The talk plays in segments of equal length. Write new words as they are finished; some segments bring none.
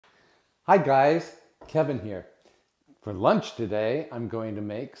Hi guys, Kevin here. For lunch today, I'm going to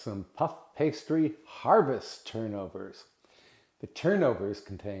make some puff pastry harvest turnovers. The turnovers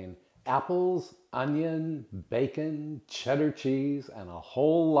contain apples, onion, bacon, cheddar cheese, and a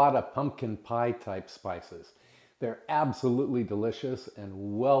whole lot of pumpkin pie type spices. They're absolutely delicious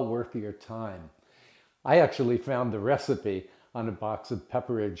and well worth your time. I actually found the recipe on a box of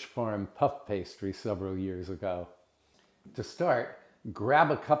Pepperidge Farm puff pastry several years ago. To start, grab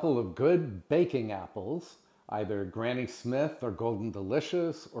a couple of good baking apples, either Granny Smith or Golden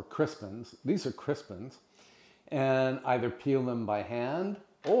Delicious or Crispins. These are Crispins. And either peel them by hand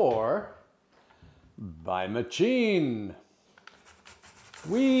or by machine.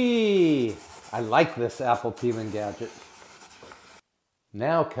 Whee! I like this apple peeling gadget.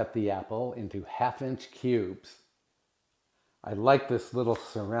 Now cut the apple into half-inch cubes. I like this little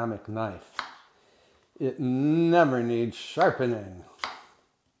ceramic knife. It never needs sharpening.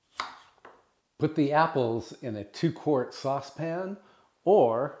 Put the apples in a 2-quart saucepan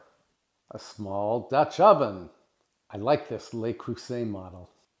or a small Dutch oven. I like this Le Creuset model.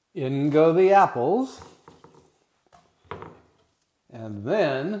 In go the apples. And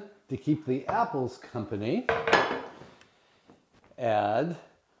then, to keep the apples company, add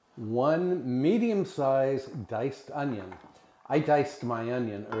 1 medium-sized diced onion. I diced my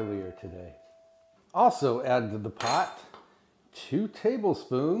onion earlier today. Also add to the pot 2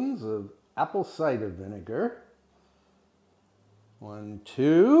 tablespoons of apple cider vinegar, 1,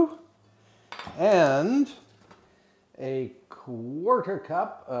 2, and a 1/4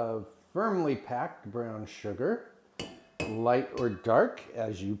 cup of firmly packed brown sugar, light or dark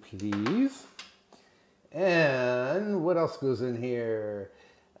as you please. And what else goes in here?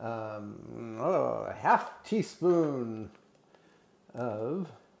 A 1/2 teaspoon of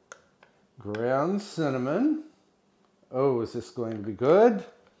ground cinnamon. Oh, is this going to be good?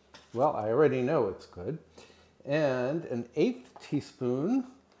 Well, I already know it's good. And an 1/8 teaspoon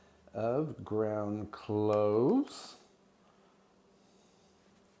of ground cloves.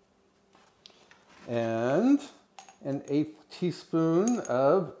 And an 1/8 teaspoon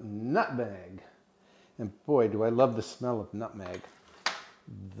of nutmeg. And boy, do I love the smell of nutmeg.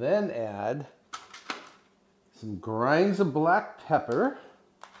 Then add some grinds of black pepper.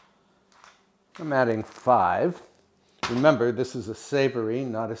 I'm adding 5. Remember, this is a savory,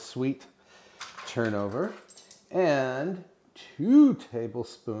 not a sweet turnover. And 2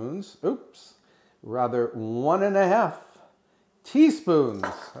 tablespoons, 1.5 teaspoons.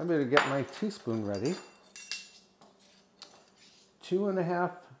 I better get my teaspoon ready.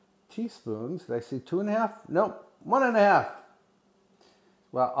 2.5 teaspoons. Did I say 2.5? Nope, 1.5.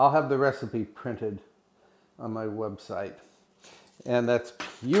 Well, I'll have the recipe printed on my website. And that's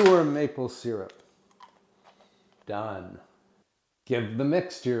pure maple syrup. Done. Give the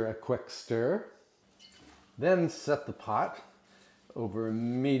mixture a quick stir. Then set the pot over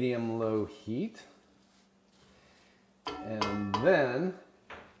medium-low heat. And then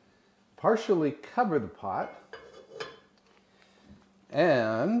partially cover the pot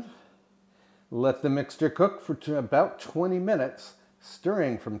and let the mixture cook for about 20 minutes,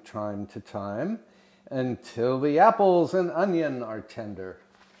 stirring from time to time until the apples and onion are tender.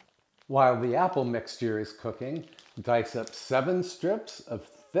 While the apple mixture is cooking, dice up 7 strips of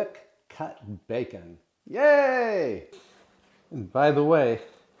thick cut bacon. Yay! And by the way,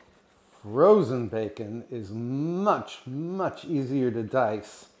 frozen bacon is much, much easier to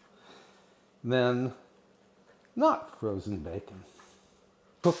dice than not frozen bacon.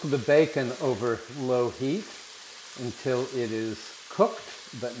 Cook the bacon over low heat until it is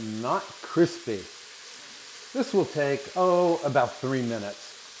cooked but not crispy. This will take, about 3 minutes.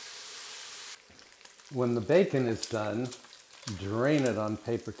 When the bacon is done, drain it on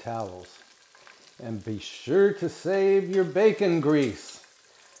paper towels. And be sure to save your bacon grease.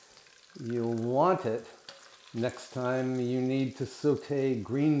 You'll want it next time you need to saute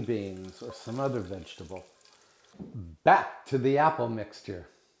green beans or some other vegetable. Back to the apple mixture.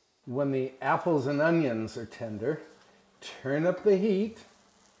 When the apples and onions are tender, turn up the heat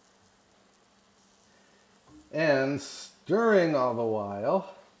and, stirring all the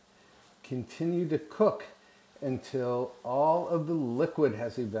while, continue to cook until all of the liquid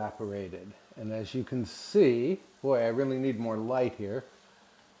has evaporated. And as you can see, boy, I really need more light here.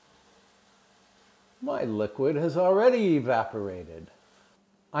 My liquid has already evaporated.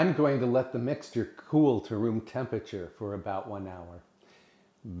 I'm going to let the mixture cool to room temperature for about 1 hour.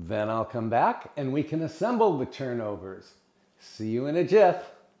 Then I'll come back and we can assemble the turnovers. See you in a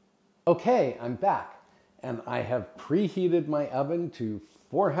jiff. Okay, I'm back. And I have preheated my oven to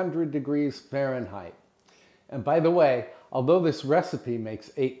 400 degrees Fahrenheit. And by the way, although this recipe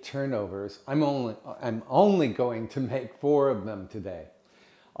makes 8 turnovers, I'm only going to make 4 of them today.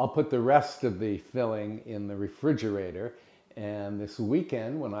 I'll put the rest of the filling in the refrigerator, and this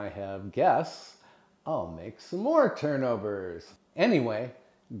weekend when I have guests, I'll make some more turnovers. Anyway,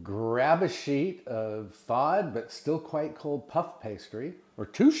 grab a sheet of thawed but still quite cold puff pastry, or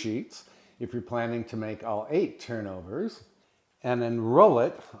 2 sheets if you're planning to make all 8 turnovers, and then roll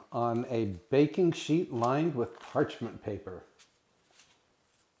it on a baking sheet lined with parchment paper.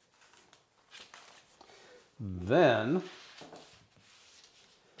 Then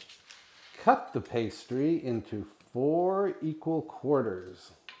cut the pastry into 4 equal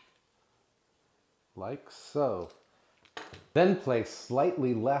quarters, like so. Then place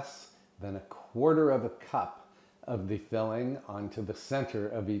slightly less than 1/4 of a cup of the filling onto the center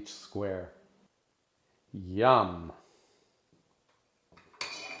of each square. Yum!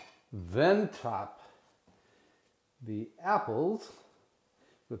 Then top the apples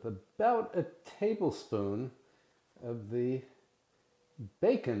with about a tablespoon of the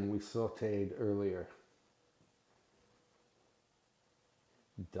bacon we sauteed earlier.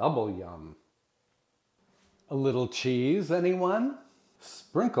 Double yum. A little cheese, anyone?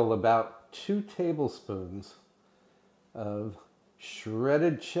 Sprinkle about 2 tablespoons of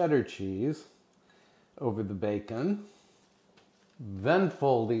shredded cheddar cheese over the bacon. Then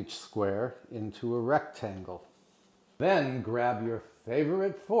fold each square into a rectangle. Then grab your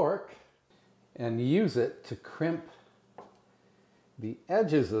favorite fork and use it to crimp the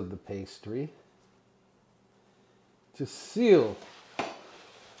edges of the pastry to seal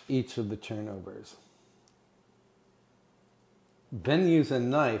each of the turnovers. Then use a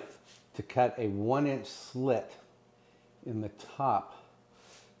knife to cut a 1-inch slit in the top.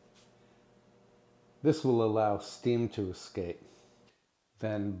 This will allow steam to escape.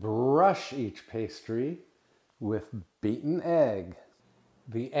 Then brush each pastry with beaten egg.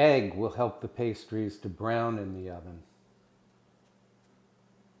 The egg will help the pastries to brown in the oven.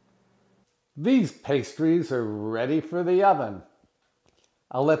 These pastries are ready for the oven.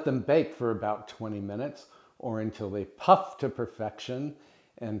 I'll let them bake for about 20 minutes or until they puff to perfection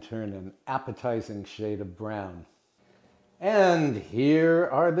and turn an appetizing shade of brown. And here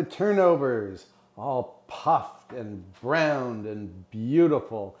are the turnovers, all puffed and browned and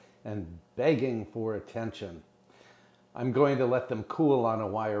beautiful and begging for attention. I'm going to let them cool on a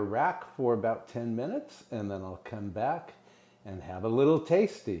wire rack for about 10 minutes and then I'll come back and have a little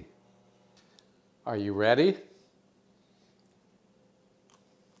tasty. Are you ready?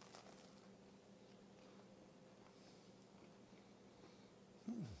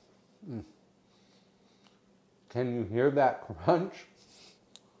 Can you hear that crunch?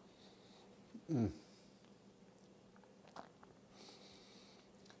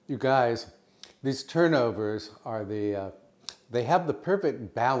 You guys, these turnovers are they have the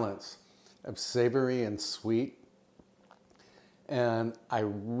perfect balance of savory and sweet. And I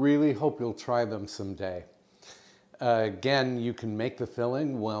really hope you'll try them someday. Again, you can make the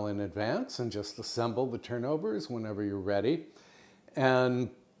filling well in advance and just assemble the turnovers whenever you're ready. And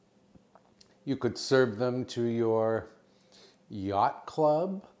you could serve them to your yacht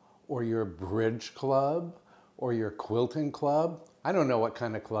club or your bridge club or your quilting club. I don't know what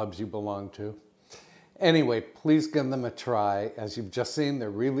kind of clubs you belong to. Anyway, please give them a try. As you've just seen, they're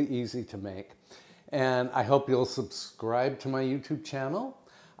really easy to make. And I hope you'll subscribe to my YouTube channel.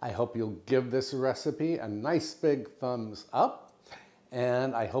 I hope you'll give this recipe a nice big thumbs up.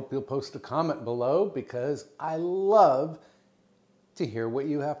 And I hope you'll post a comment below because I love to hear what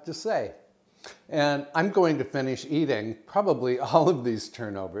you have to say. And I'm going to finish eating probably all of these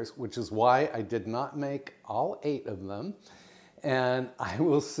turnovers, which is why I did not make all 8 of them. And I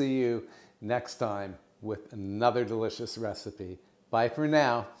will see you next time with another delicious recipe. Bye for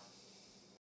now.